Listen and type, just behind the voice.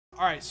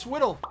All right,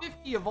 Swiddle,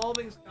 50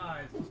 Evolving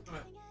Skies.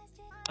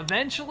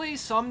 Eventually,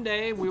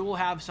 someday, we will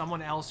have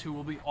someone else who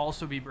will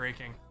also be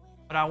breaking.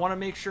 But I want to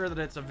make sure that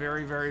it's a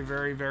very, very,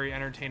 very, very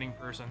entertaining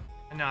person.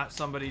 And not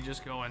somebody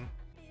just going,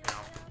 you know,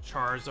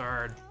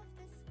 Charizard,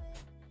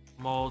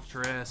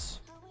 Moltres,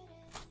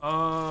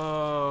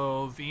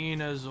 oh, Venusaur.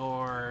 You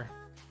know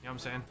what I'm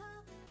saying?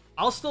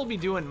 I'll still be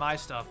doing my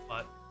stuff,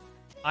 but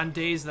on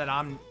days that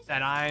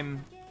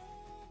I'm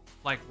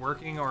like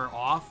working or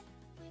off,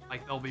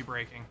 like they'll be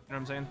breaking. You know what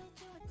I'm saying?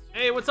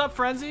 Hey, what's up,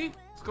 Frenzy?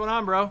 What's going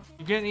on, bro?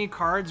 You getting any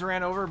cards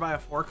ran over by a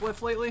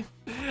forklift lately?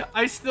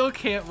 I still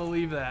can't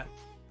believe that.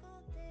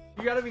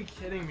 You gotta be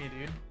kidding me,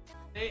 dude.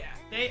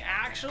 They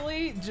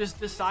actually just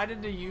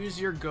decided to use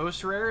your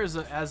ghost rare as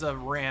a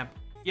ramp.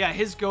 Yeah,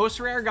 his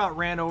ghost rare got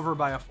ran over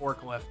by a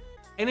forklift.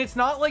 And it's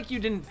not like you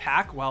didn't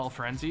pack well,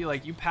 Frenzy.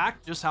 Like, you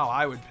packed just how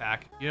I would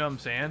pack. You know what I'm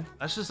saying?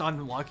 That's just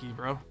unlucky,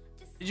 bro.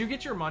 Did you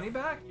get your money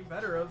back? You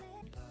better have.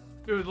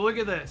 Dude, look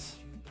at this.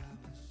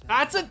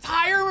 That's a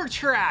tire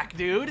track,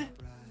 dude.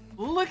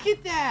 Look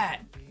at that.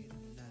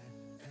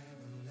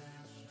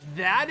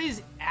 That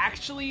is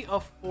actually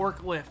a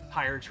forklift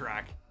tire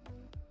track.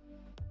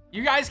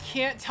 You guys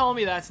can't tell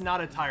me that's not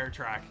a tire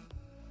track.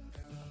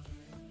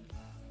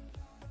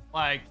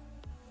 Like,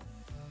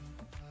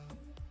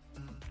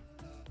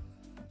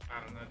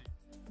 I don't know.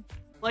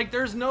 Like,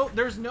 there's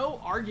no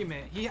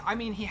argument. I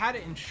mean, he had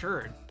it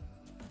insured.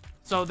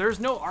 So there's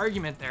no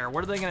argument there.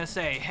 What are they gonna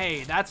say?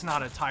 Hey, that's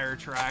not a tire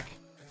track.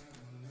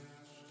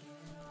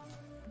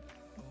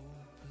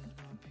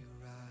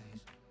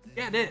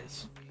 Yeah, it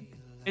is.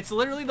 It's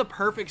literally the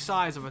perfect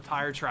size of a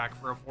tire track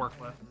for a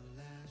forklift.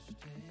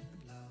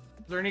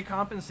 Is there any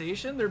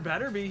compensation? There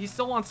better be. He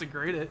still wants to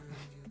grade it.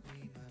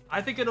 I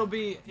think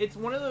it's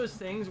one of those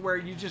things where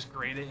you just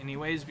grade it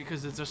anyways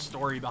because it's a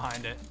story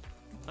behind it.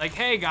 Like,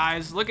 hey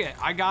guys, look at,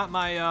 I got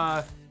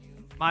my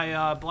my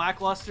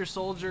Blackluster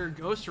Soldier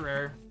Ghost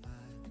Rare.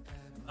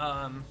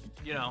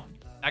 You know,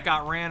 that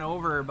got ran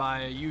over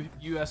by a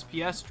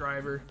USPS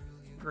driver.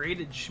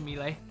 Graded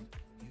Schmiele.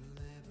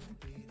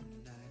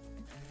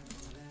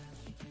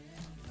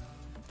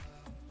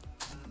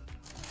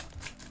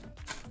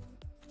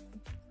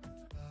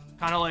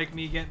 Kind of like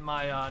me getting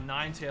my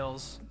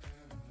Ninetales,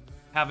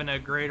 having a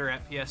grader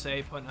at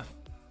PSA, putting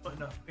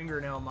a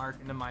fingernail mark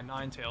into my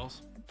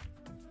Ninetales,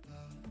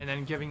 and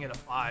then giving it a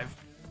 5.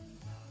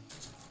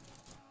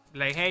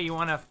 Like, hey, you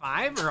want a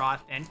 5 or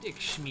authentic,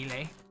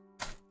 Schmiele?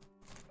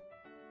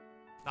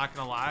 Not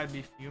gonna lie, I'd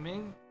be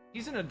fuming.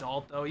 He's an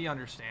adult though, he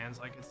understands.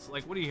 Like, it's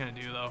like, what are you gonna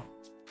do though?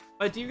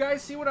 But do you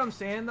guys see what I'm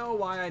saying though?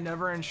 Why I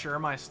never insure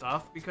my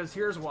stuff? Because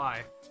here's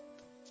why.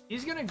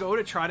 He's gonna go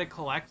to try to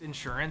collect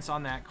insurance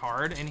on that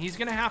card, and he's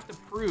gonna have to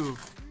prove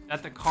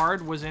that the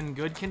card was in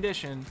good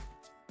condition.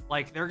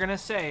 Like, they're gonna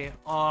say,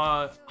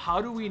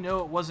 how do we know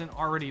it wasn't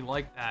already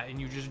like that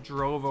and you just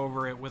drove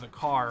over it with a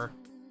car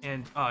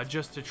and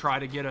just to try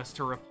to get us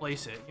to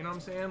replace it? You know what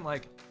I'm saying?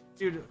 Like,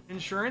 dude,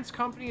 insurance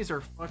companies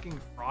are fucking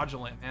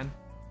fraudulent, man.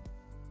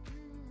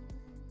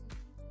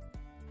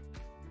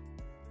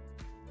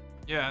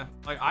 Yeah,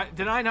 like,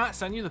 did I not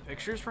send you the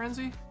pictures,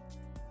 Frenzy?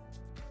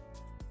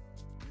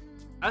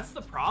 That's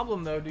the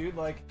problem though, dude.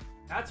 Like,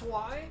 that's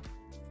why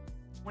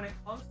when it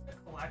comes to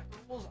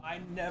collectibles, I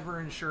never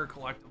insure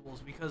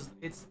collectibles, because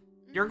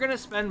you're gonna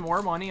spend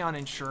more money on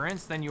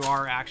insurance than you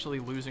are actually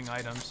losing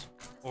items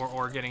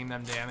or getting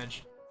them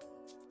damaged.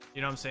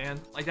 You know what I'm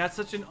saying? Like, that's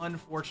such an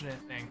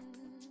unfortunate thing.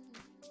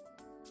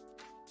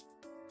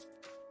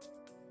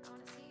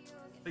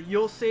 But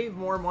you'll save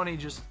more money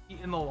just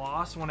in the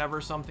loss whenever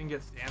something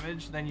gets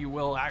damaged than you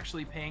will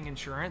actually paying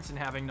insurance and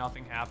having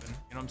nothing happen. You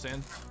know what I'm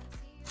saying?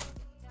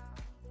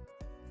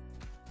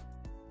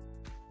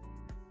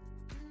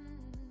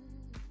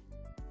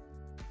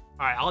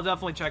 All right, I'll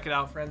definitely check it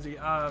out, Frenzy.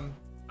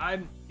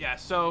 Yeah,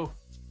 so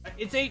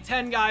it's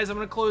 8:10, guys. I'm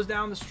gonna close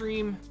down the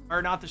stream,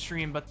 or not the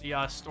stream, but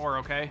the store.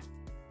 Okay.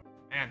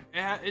 Man,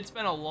 it's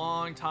been a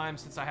long time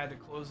since I had to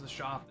close the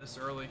shop this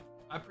early.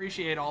 I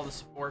appreciate all the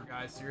support,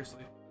 guys.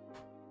 Seriously,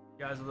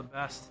 you guys are the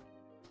best.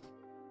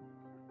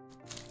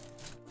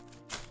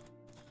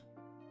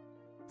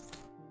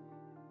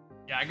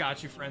 Yeah, I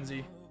got you,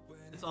 Frenzy.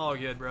 It's all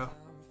good, bro.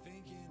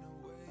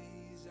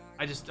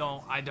 I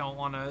don't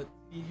want to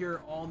be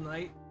here all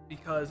night.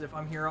 Because if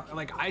I'm here,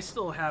 like, I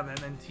still have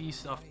MNT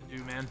stuff to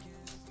do, man.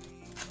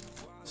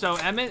 So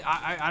I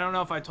don't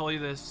know if I told you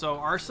this. So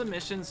our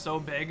submission's so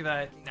big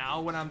that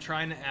now when I'm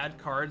trying to add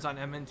cards on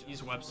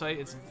MNT's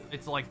website,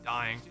 it's like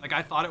dying. Like,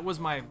 I thought it was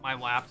my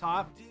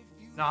laptop.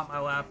 Not my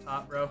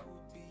laptop, bro.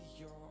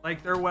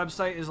 Like, their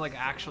website is like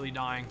actually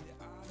dying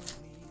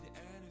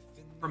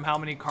from how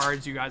many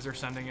cards you guys are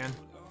sending in.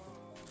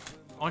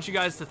 I want you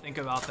guys to think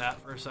about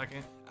that for a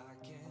second.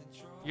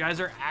 You guys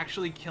are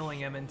actually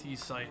killing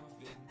MNT's site.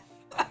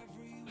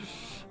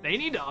 They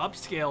need to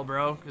upscale,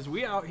 bro, because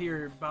we out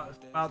here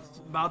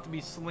about to be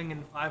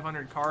slinging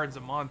 500 cards a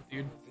month,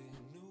 dude.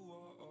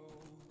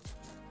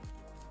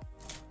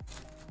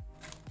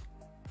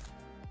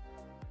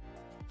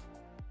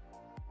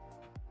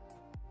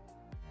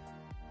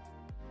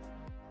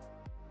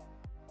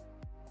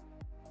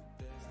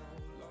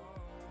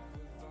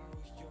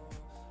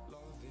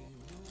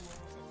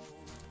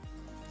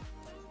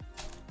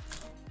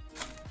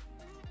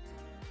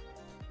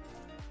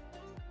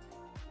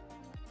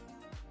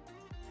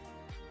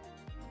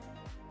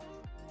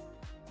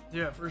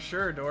 Yeah, for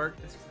sure, Dork.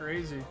 It's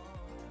crazy.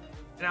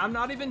 And I'm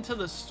not even to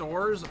the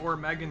stores or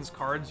Megan's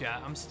cards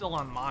yet. I'm still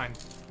on mine.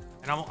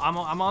 And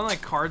I'm on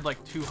like card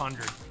like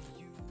 200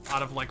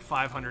 out of like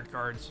 500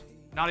 cards.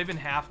 Not even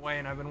halfway,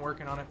 and I've been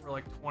working on it for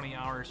like 20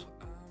 hours.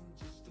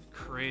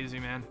 Crazy,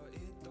 man.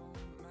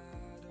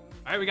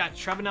 All right, we got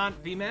Dragonite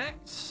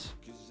VMAX.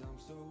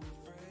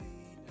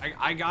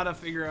 I gotta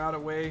figure out a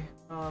way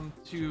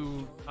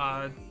to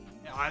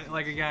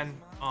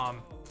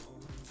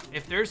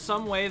if there's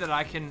some way that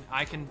I can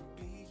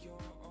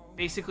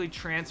basically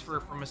transfer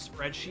from a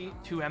spreadsheet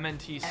to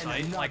MNT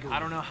site, like I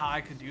don't know how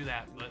I could do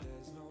that, but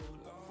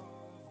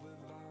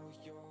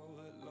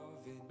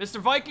Mr.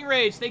 Viking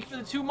Rage, thank you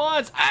for the 2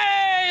 months.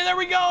 Hey, there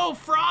we go,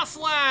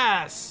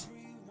 Frostlass.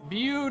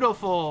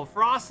 Beautiful,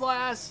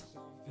 Frostlass,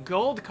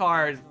 gold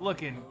card,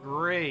 looking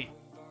great.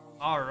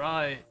 All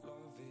right.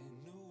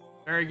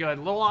 Very good.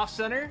 A little off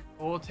center,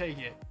 but we'll take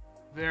it.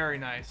 Very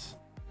nice.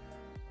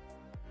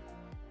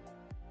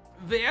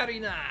 Very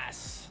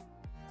nice.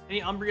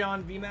 Any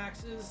Umbreon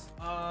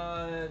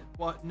VMAXs?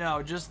 What?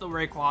 No, just the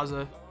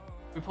Rayquaza.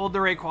 We pulled the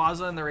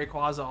Rayquaza and the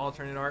Rayquaza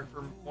alternate art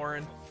from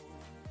Lauren.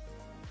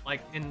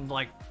 Like, in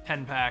like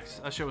 10 packs.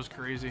 That shit was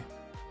crazy.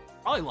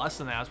 Probably less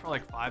than that. It's probably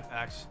like 5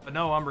 packs. But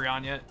no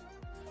Umbreon yet.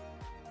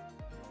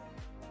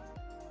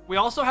 We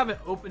also haven't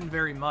opened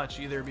very much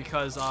either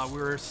because we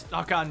were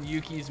stuck on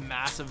Yuki's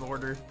massive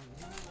order.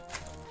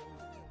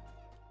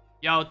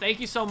 Yo, thank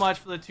you so much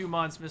for the 2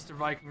 months, Mr.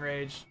 Viking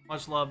Rage.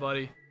 Much love,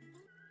 buddy.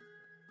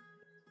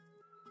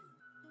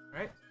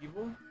 Alright,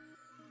 evil.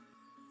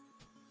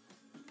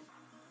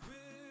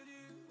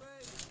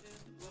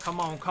 Come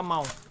on, come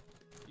on.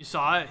 You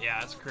saw it?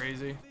 Yeah, it's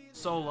crazy.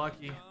 So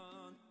lucky.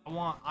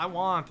 I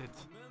want it.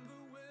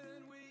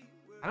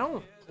 I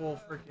don't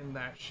pull freaking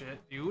that shit,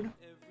 dude.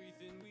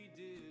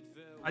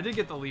 I did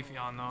get the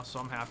Leafeon though, so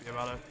I'm happy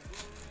about it.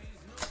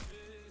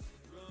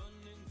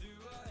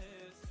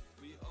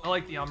 I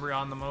like the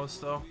Umbreon the most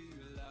though.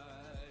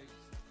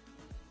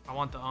 I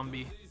want the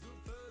Umbi.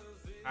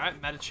 Alright,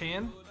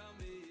 Metachan.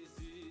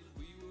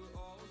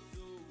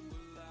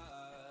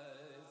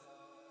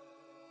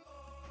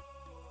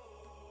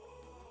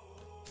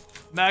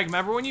 Meg,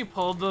 remember when you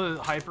pulled the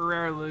hyper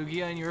rare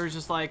Lugia and you were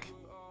just like,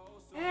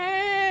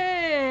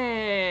 hey!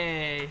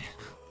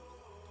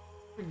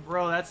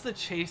 Bro, that's the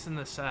chase in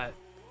the set.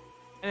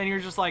 And then you're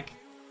just like,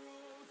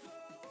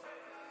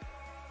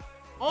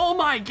 oh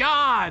my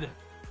god!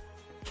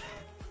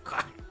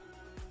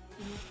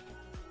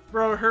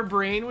 Bro, her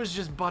brain was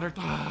just buttered.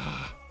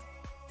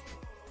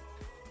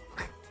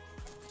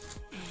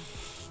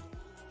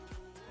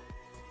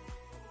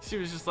 She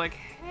was just like,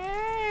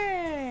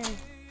 hey!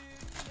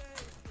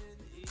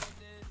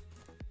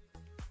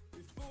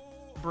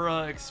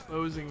 Bruh,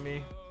 exposing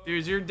me.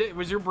 Dude,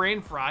 was your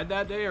brain fried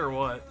that day or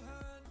what?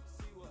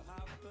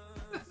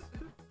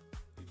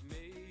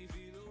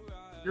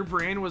 Your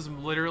brain was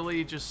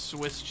literally just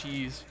Swiss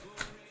cheese.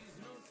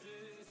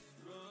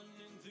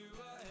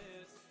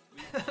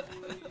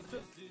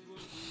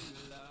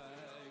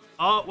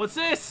 Oh, what's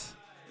this?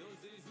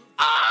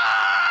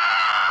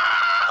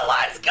 Ah!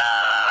 Let's go!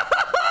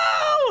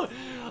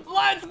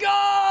 Let's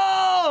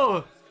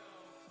go!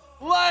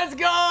 Let's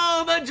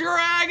go! The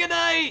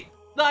Dragonite!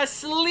 The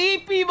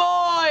sleepy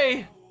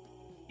boy!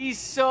 He's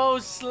so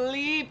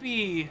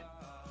sleepy.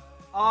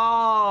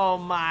 Oh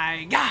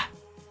my god!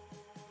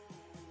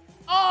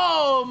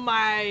 Oh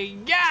my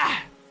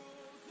god!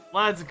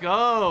 Let's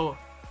go!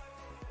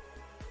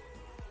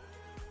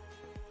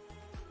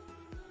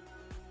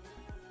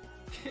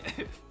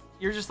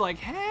 You're just like,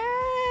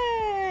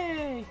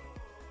 hey!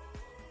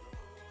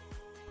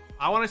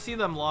 I want to see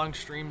them long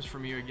streams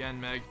from you again,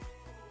 Meg.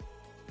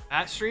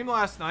 That stream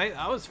last night,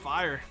 that was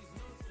fire.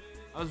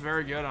 That was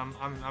very good.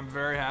 I'm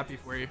very happy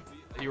for you.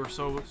 You were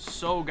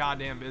so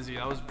goddamn busy.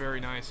 That was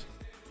very nice.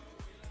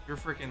 You're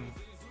freaking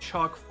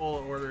chock full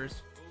of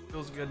orders.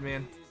 Feels good,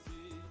 man.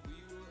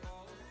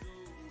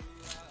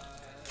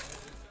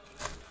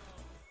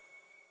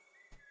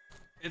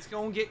 It's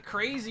gonna get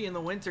crazy in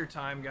the winter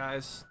time,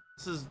 guys.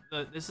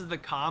 This is the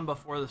calm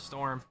before the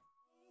storm.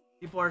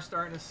 People are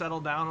starting to settle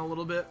down a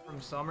little bit from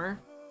summer.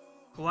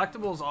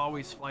 Collectibles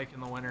always spike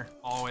in the winter,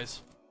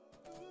 always.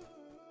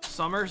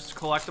 Summer's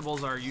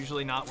collectibles are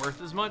usually not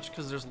worth as much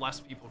because there's less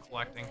people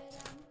collecting.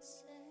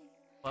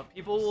 But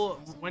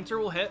winter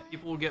will hit,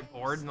 people will get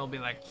bored and they'll be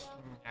like,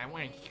 I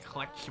want to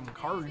collect some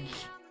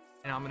cards.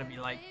 And I'm gonna be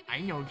like, I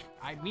know,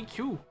 me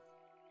too.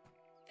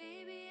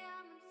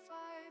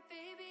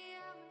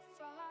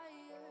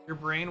 Your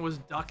brain was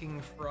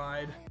ducking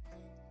fried.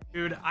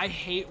 Dude, I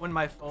hate when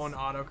my phone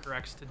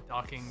autocorrects to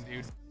ducking,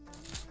 dude.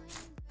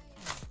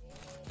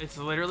 It's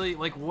literally,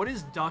 like, what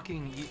is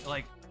ducking?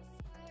 Like,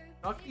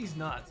 duck these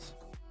nuts,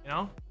 you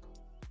know?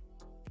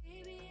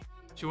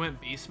 She went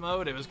beast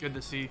mode, it was good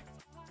to see.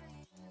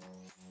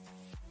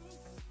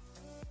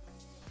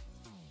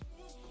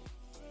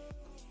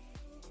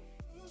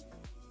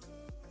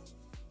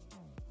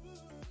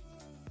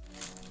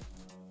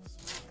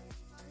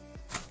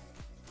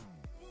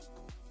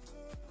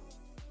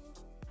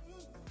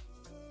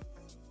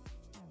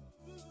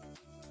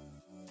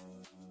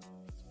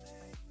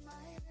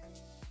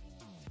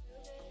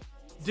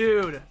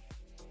 Dude.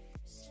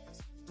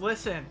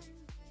 Listen.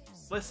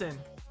 Listen.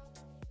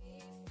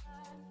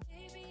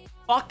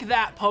 Fuck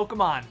that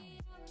Pokemon.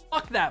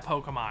 Fuck that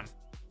Pokemon.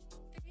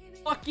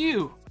 Fuck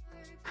you,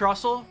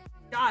 Crustle.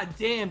 God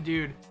damn,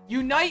 dude.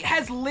 Unite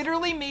has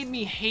literally made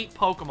me hate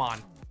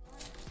Pokemon.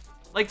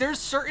 Like, there's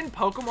certain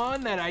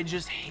Pokemon that I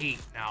just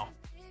hate now.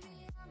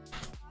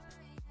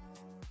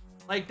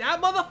 Like,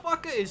 that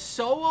motherfucker is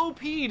so OP,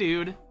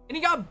 dude. And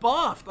he got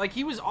buffed. Like,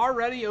 he was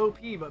already OP,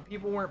 but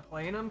people weren't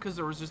playing him because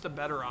there was just a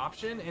better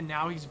option, and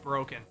now he's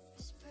broken.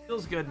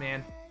 Feels good,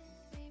 man.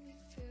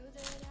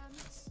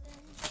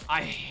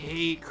 I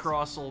hate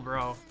Crustle,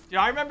 bro. Dude,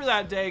 I remember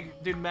that day.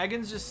 Dude,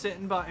 Megan's just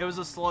sitting by. It was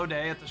a slow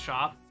day at the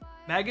shop.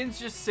 Megan's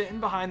just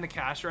sitting behind the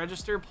cash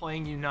register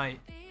playing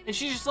Unite. And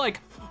she's just like,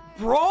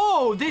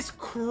 bro, this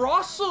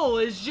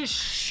Crustle is just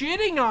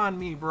shitting on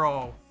me,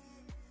 bro.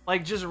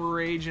 Like, just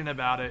raging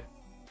about it.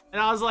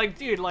 And I was like,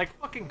 dude, like,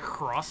 fucking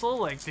Crustle?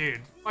 Like,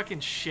 dude,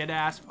 fucking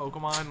shit-ass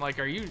Pokemon. Like,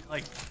 are you,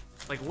 like,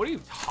 what are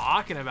you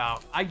talking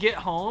about? I get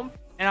home,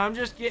 and I'm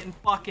just getting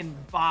fucking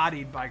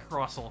bodied by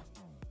Crustle.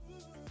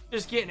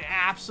 Just getting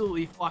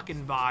absolutely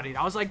fucking bodied.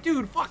 I was like,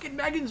 dude, fucking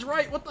Megan's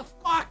right. What the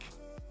fuck?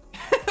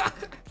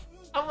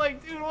 I'm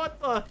like, dude, what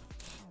the?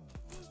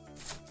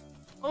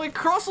 I'm like,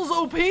 Crussle's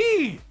OP.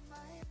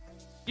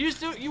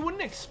 You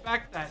wouldn't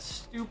expect that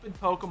stupid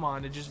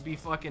Pokemon to just be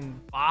fucking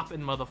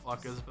bopping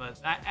motherfuckers,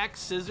 but that X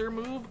Scissor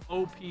move,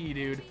 OP,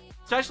 dude.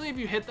 Especially if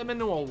you hit them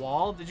into a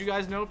wall. Did you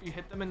guys know if you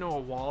hit them into a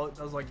wall, it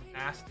does like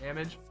mass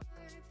damage?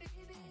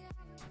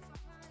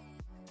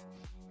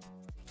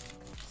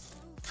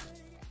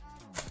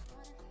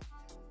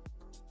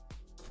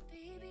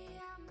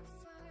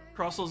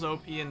 Crussle's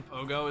OP in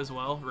Pogo as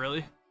well,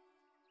 really?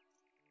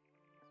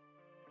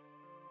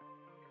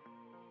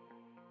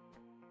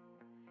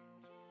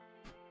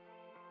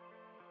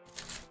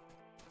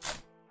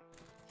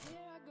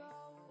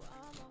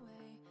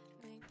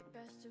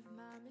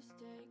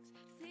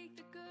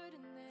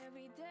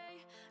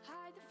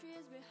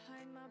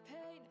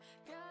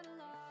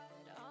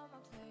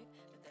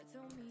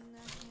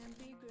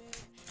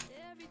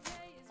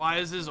 Why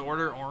is his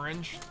order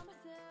orange?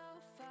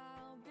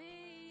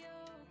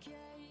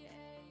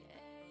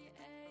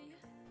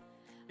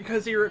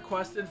 Because he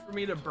requested for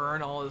me to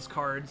burn all his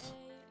cards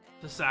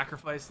to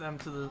sacrifice them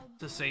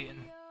to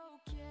Satan.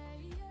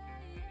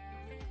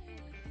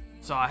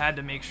 So I had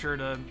to make sure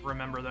to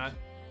remember that.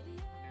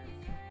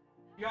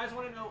 You guys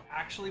want to know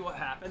actually what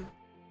happened?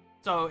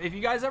 So if you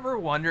guys ever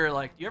wonder,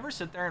 like, do you ever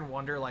sit there and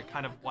wonder, like,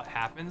 kind of what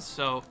happens?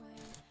 So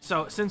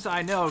since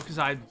I know, because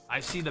I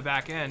see the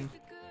back end,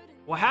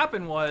 what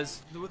happened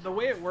was, the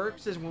way it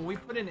works is when we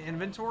put in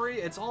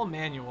inventory, it's all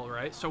manual,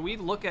 right? So we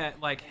look at,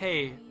 like,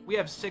 hey, we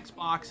have 6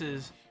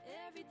 boxes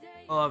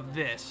of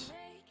this.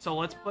 So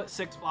let's put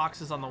 6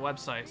 boxes on the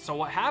website. So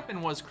what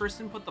happened was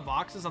Kristen put the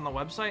boxes on the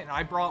website, and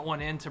I brought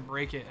one in to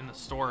break it in the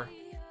store.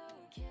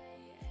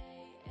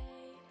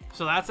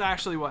 So that's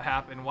actually what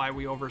happened, why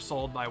we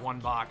oversold by 1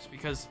 box,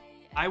 because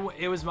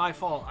it was my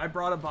fault. I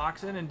brought a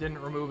box in and didn't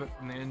remove it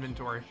from the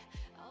inventory.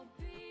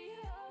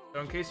 So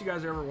in case you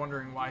guys are ever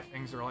wondering why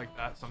things are like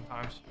that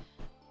sometimes,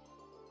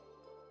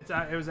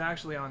 it was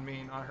actually on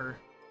me, not her.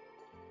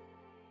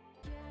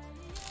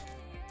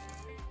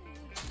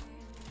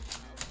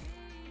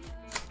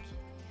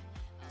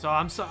 So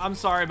I'm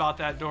sorry about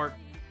that, Dork.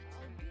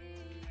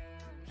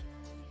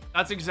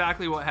 That's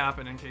exactly what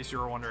happened, in case you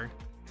were wondering.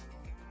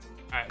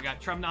 Alright, we got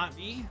Trumnot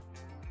V.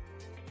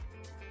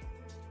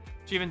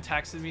 She even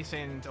texted me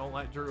saying, don't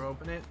let Drew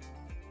open it.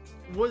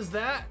 Was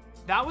that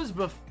was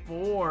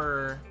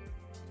before...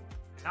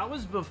 That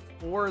was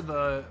before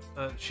the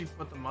she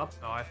put them up,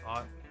 though, I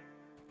thought.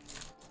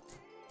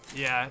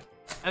 Yeah.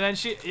 And then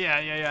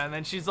and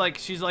then she's like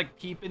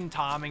peeping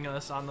Tomming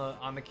us on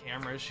the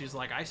cameras. She's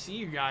like, I see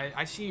you guys.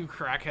 I see you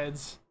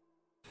crackheads.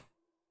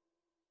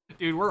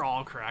 Dude, we're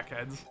all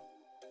crackheads.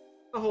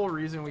 The whole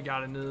reason we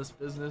got into this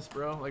business,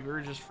 bro. Like, we were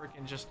just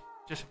freaking just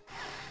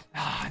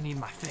I need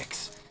my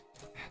fix.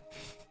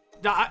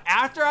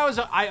 After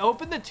I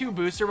opened the 2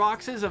 booster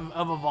boxes of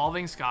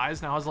Evolving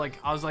Skies, and I was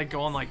like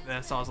going like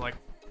this. I was like,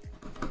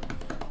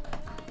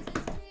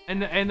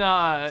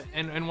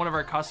 and one of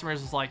our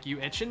customers was like, you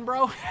itching,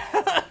 bro?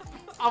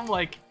 I'm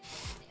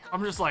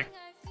just like,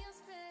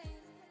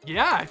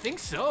 yeah, I think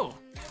so.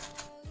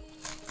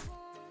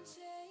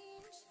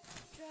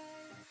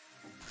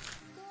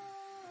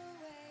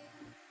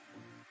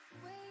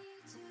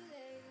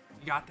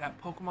 You got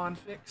that Pokemon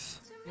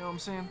fix? You know what I'm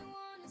saying?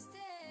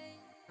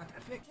 Got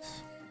that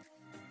fix.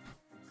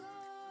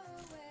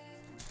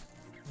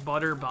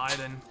 Butter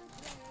Biden.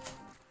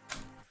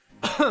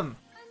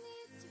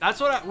 That's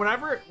what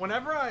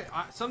whenever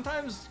I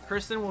sometimes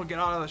Kristen will get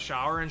out of the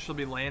shower and she'll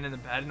be laying in the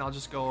bed, and I'll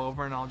just go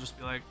over and I'll just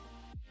be like,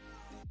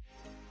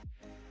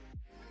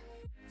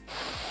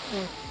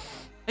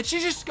 and she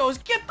just goes,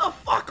 get the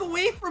fuck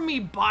away from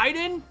me,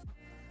 Biden.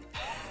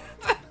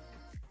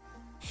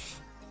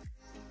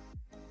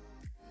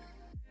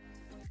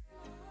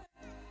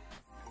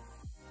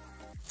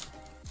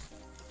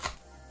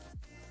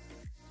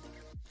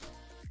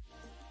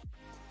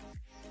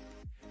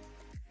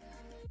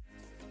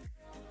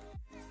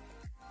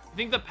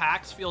 think the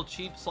packs feel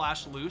cheap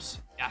slash loose?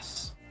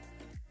 Yes.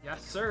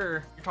 Yes,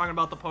 sir. You're talking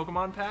about the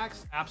Pokemon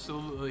packs?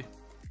 Absolutely.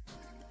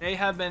 They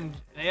have been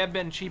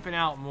cheaping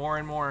out more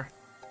and more.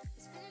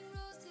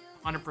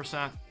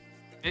 100%.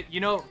 You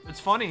know,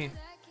 it's funny.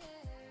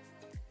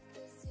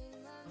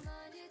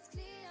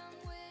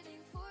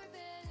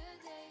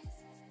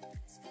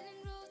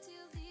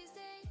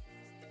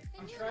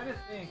 I'm trying to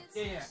think.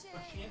 Yeah. So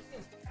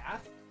Champion's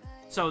Path.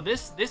 So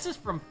this is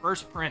from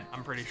first print,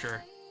 I'm pretty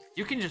sure.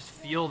 You can just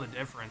feel the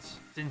difference.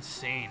 It's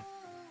insane.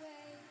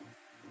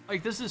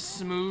 Like, this is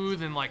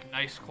smooth and, like,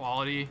 nice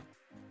quality.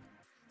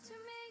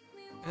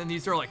 And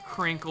these are, like,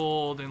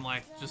 crinkled and,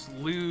 like, just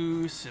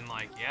loose and,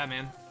 like, yeah,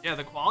 man. Yeah,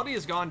 the quality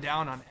has gone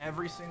down on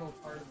every single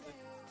part of it.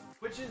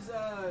 Which is,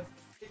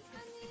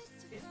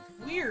 it's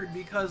weird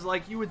because,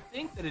 like, you would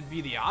think that it'd be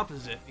the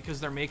opposite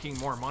because they're making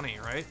more money,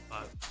 right?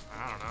 But,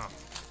 I don't know.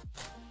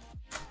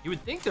 You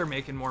would think they're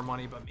making more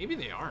money, but maybe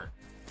they aren't.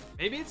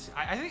 Maybe it's,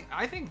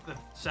 I think the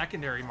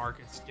secondary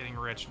market's getting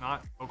rich,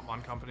 not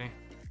Pokemon Company.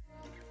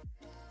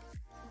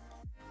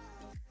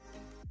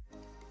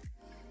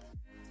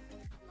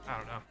 I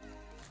don't know.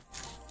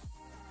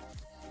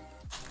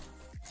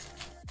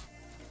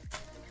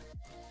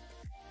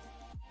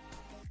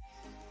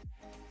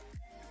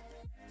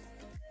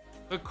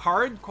 The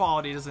card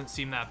quality doesn't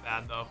seem that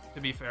bad, though,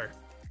 to be fair.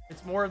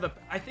 It's more of the,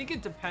 I think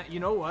it depends, you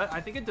know what? I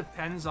think it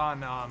depends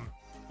on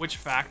which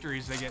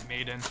factories they get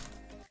made in.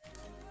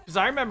 Because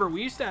I remember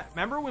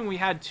remember when we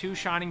had two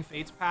Shining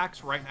Fates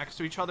packs right next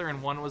to each other, and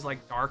one was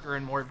like darker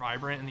and more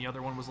vibrant, and the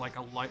other one was like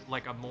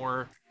a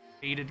more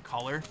faded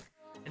color,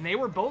 and they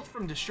were both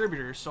from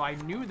distributors, so I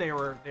knew there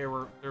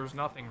was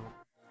nothing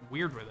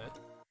weird with it.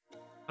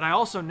 But I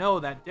also know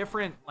that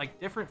different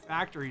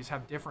factories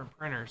have different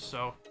printers,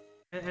 so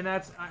and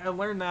that's, I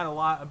learned that a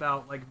lot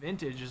about like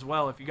vintage as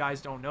well. If you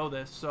guys don't know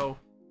this, so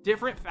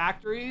different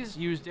factories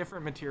use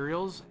different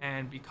materials,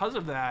 and because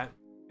of that.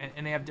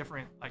 And they have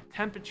different like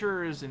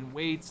temperatures and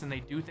weights, and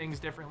they do things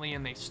differently,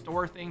 and they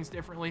store things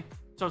differently.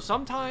 So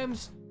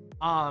sometimes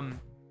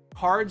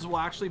cards will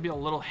actually be a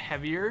little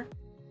heavier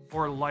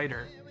or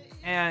lighter.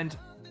 And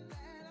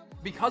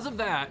because of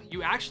that,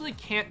 you actually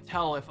can't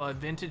tell if a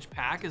vintage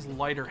pack is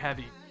light or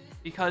heavy.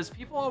 Because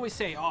people always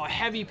say, oh,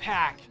 heavy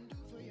pack,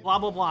 blah,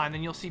 blah, blah. And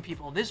then you'll see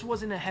people, this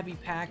wasn't a heavy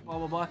pack, blah,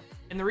 blah, blah.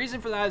 And the reason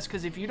for that is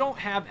because if you don't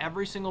have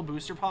every single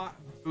booster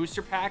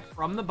pack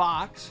from the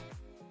box,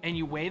 and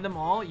you weigh them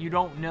all, you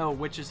don't know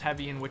which is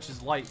heavy and which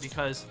is light,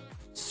 because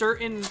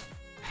certain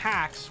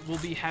packs will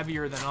be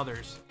heavier than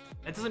others.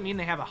 That doesn't mean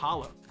they have a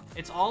holo.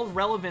 It's all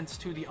relevance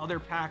to the other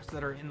packs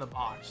that are in the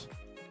box.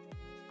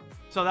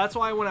 So that's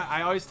why when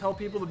I always tell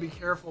people to be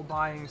careful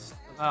buying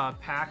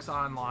packs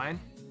online,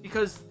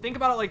 because think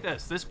about it like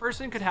this. This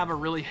person could have a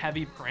really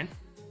heavy print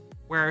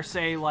where,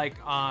 say, like,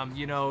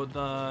 you know,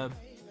 the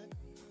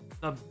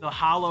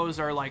holos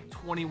are like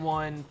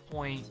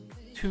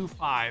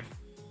 21.25,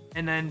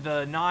 and then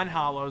the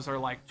non-holos are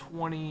like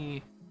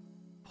 20.8,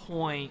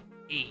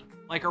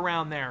 like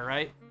around there,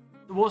 right?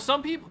 Well,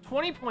 some people,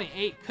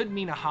 20.8 could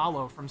mean a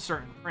holo from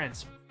certain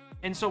prints.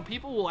 And so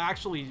people will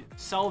actually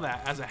sell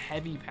that as a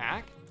heavy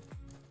pack,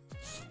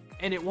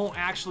 and it won't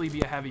actually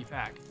be a heavy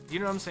pack. You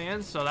know what I'm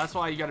saying? So that's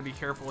why you got to be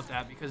careful with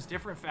that, because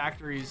different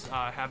factories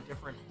have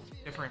different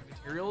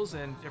materials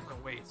and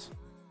different weights.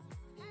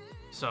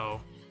 So,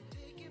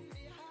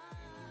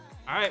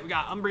 all right, we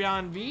got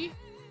Umbreon V.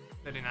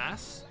 Very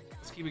nice.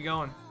 Let's keep it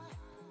going.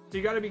 So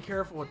you got to be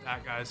careful with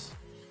that, guys.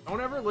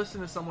 Don't ever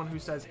listen to someone who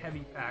says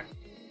heavy pack.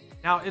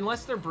 Now,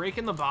 unless they're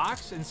breaking the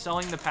box and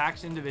selling the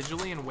packs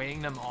individually and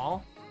weighing them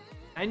all,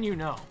 then you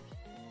know.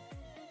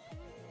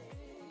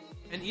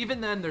 And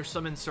even then, there's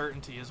some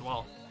uncertainty as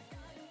well.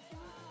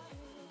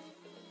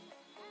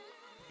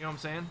 You know what I'm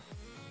saying?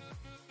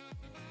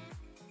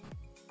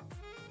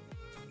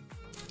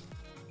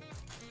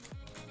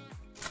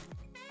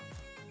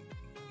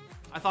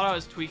 I thought I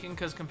was tweaking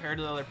because compared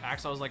to the other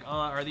packs, I was like,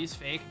 are these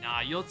fake?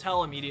 Nah, you'll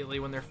tell immediately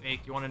when they're fake.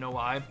 You want to know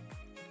why?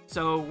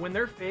 So when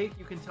they're fake,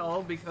 you can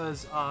tell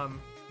because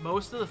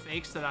most of the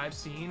fakes that I've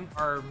seen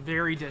are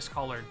very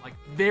discolored. Like,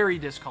 very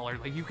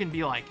discolored. Like, you can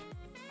be like,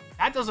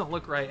 that doesn't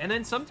look right. And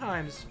then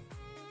sometimes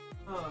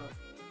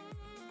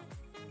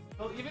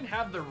they'll even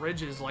have the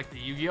ridges like the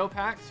Yu-Gi-Oh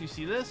packs. You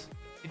see this?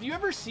 If you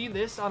ever see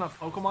this on a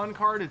Pokemon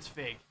card, it's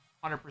fake.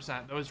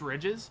 100%. Those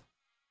ridges.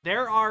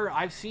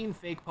 I've seen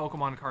fake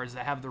Pokemon cards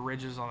that have the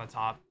ridges on the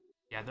top.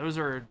 Yeah, those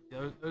are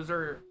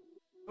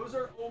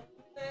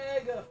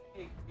omega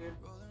fake, dude.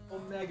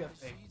 Omega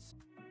fake.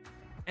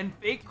 And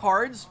fake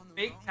cards,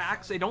 fake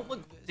packs, they don't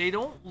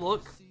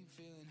look.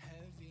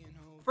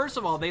 First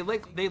of all, they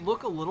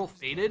look a little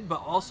faded,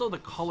 but also the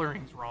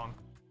coloring's wrong.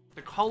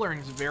 The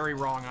coloring's very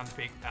wrong on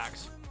fake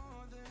packs.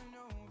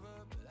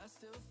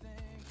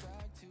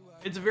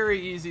 It's very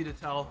easy to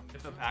tell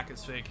if a pack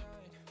is fake.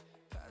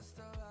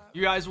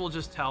 You guys will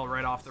just tell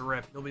right off the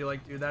rip. You'll be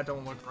like, dude, that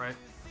don't look right.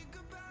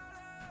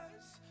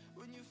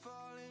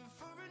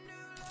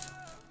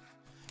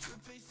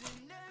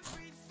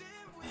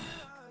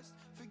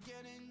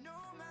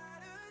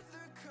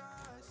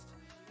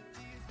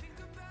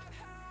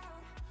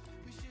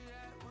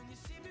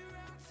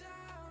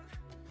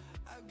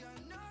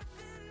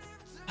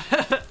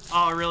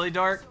 Oh, really,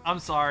 Dark? I'm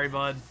sorry,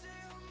 bud.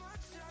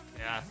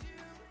 Yeah.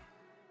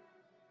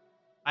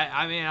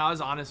 I mean, I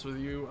was honest with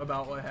you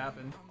about what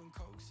happened.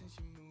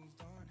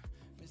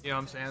 You know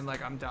what I'm saying?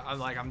 Like, I'm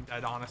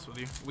dead honest with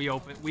you.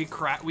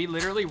 We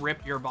literally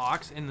ripped your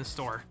box in the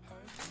store.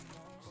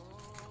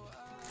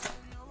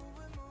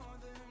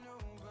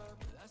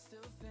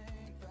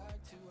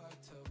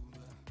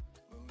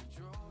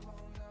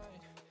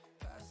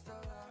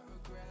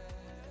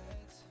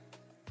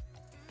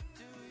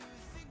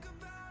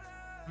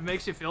 It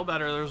makes you feel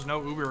better. There's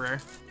no Uber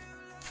Rare.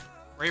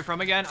 Where are you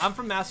from again? I'm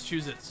from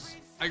Massachusetts.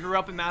 I grew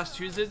up in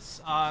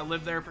Massachusetts,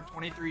 lived there for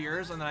 23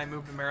 years, and then I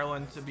moved to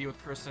Maryland to be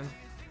with Kristen.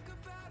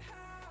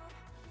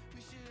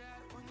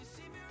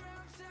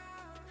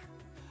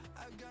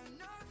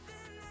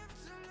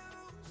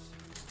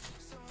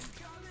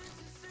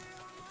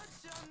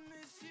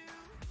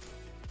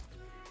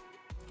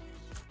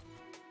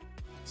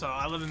 So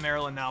I live in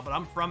Maryland now, but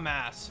I'm from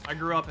Mass. I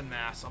grew up in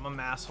Mass. I'm a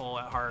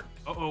Masshole at heart.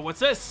 Uh-oh,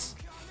 what's this?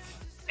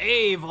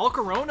 Hey,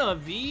 Volcarona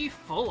V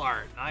full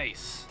art.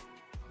 Nice.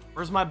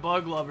 Where's my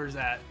bug lovers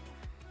at?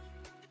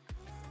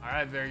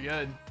 Alright, very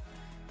good.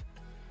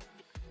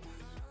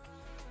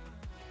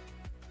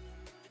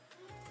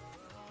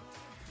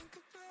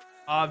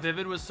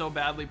 Vivid was so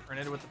badly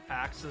printed with the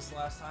packs this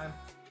last time.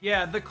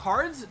 Yeah, the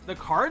cards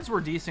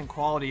were decent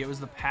quality. It was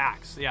the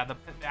packs. Yeah, the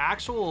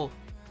actual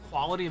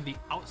quality of the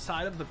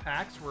outside of the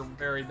packs were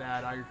very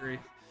bad. I agree.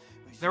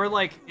 They were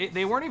like,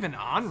 they weren't even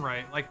on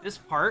right. Like this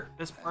part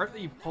that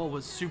you pull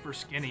was super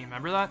skinny.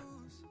 Remember that?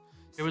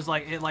 It was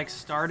like, it like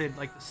started,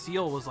 like the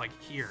seal was like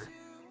here.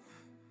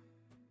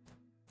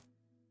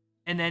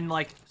 And then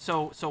like,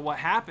 so what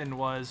happened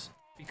was,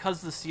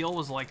 because the seal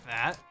was like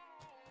that,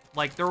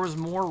 like there was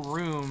more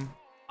room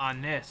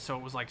on this. So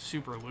it was like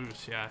super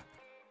loose. Yeah.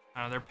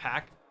 I don't know,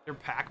 their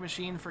pack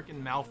machine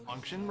freaking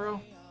malfunctioned,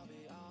 bro.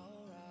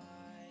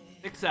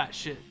 Fix that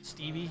shit,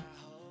 Stevie.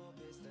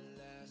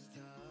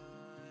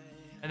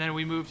 And then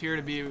we moved here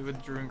to be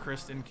with Drew and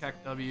Kristen.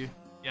 Keck W.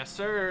 Yes,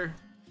 sir.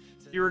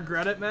 You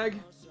regret it, Meg?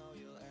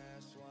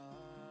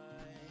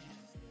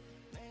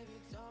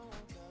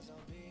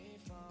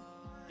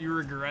 You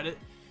regret it?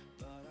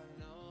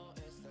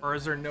 Or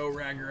is there no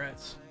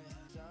regrets?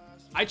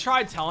 I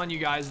tried telling you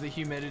guys the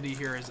humidity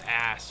here is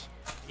ass.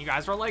 You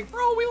guys were like,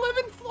 bro, we live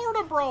in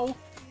Florida, bro.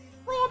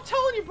 Bro, I'm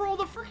telling you, bro,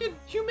 the freaking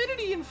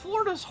humidity in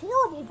Florida is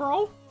horrible,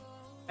 bro.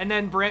 And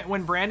then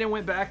when Brandon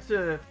went back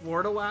to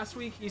Florida last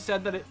week, he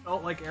said that it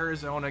felt like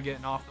Arizona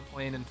getting off the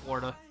plane in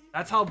Florida.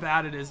 That's how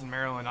bad it is in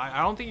Maryland.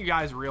 I don't think you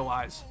guys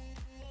realize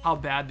how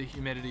bad the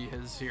humidity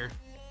is here.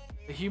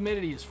 The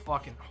humidity is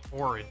fucking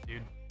horrid,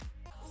 dude.